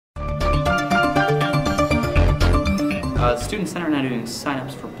The Student Center are now doing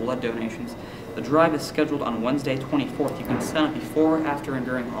sign-ups for blood donations. The drive is scheduled on Wednesday, 24th. You can sign up before, after, and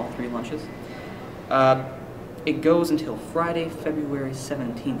during all 3 lunches. It goes until Friday, February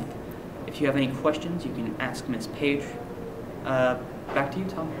 17th. If you have any questions, you can ask Miss Page. Back to you,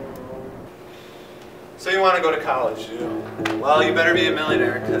 Tom. So you want to go to college, do you? Well, you better be a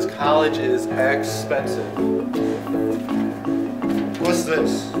millionaire, because college is expensive. What's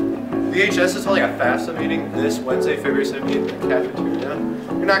this? VHS is holding a FAFSA meeting this Wednesday, February 17th in the cafeteria.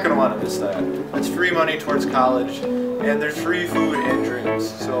 You're not going to want to miss that. That's free money towards college, and there's free food and drinks.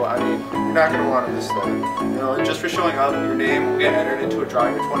 So, I mean, you're not going to want to miss that. You know, and just for showing up, your name will get entered into a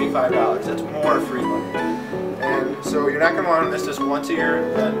drawing for $25. That's more free money. And so you're not going to want to miss this once a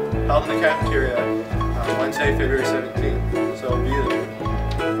year, then held in the cafeteria on Wednesday, February 17th. So be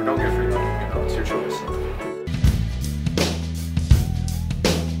there. Or don't get free money, you know, it's your choice.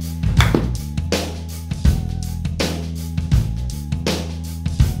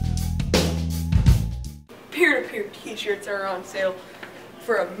 Peer-to-peer t-shirts are on sale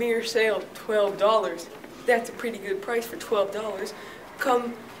for a mere sale of $12. That's a pretty good price for $12.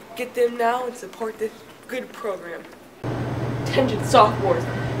 Come get them now and support this good program. Attention sophomores,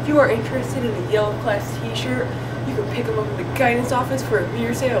 if you are interested in a yellow class t-shirt, you can pick them up in the guidance office for a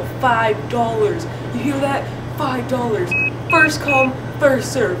mere sale of $5. You hear that? $5. First come,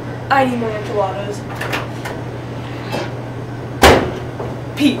 first serve. I need my enchiladas.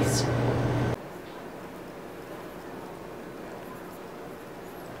 Peace.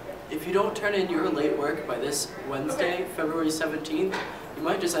 If you don't turn in your late work by this Wednesday, February 17th, you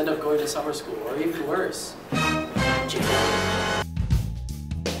might just end up going to summer school, or even worse, jail.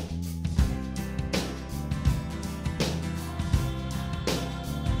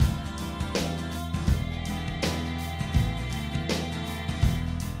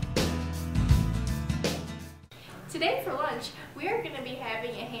 Today for lunch, we are going to be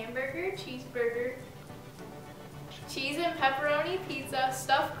having a hamburger, cheeseburger, cheese and pepperoni pizza,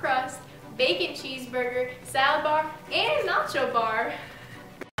 stuffed crust, bacon cheeseburger, salad bar, and nacho bar.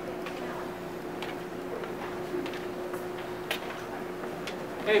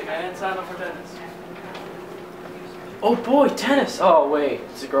 Hey man, sign up for tennis. Oh boy, tennis! Oh wait,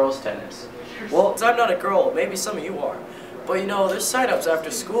 it's a girls' tennis. Well, I'm not a girl, maybe some of you are. But you know, there's sign-ups after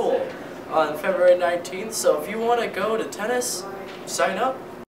school on February 19th, so if you want to go to tennis, sign up.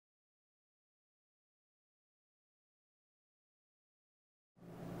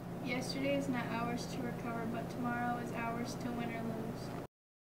 Yesterday is not ours to recover, but tomorrow is ours to win or lose.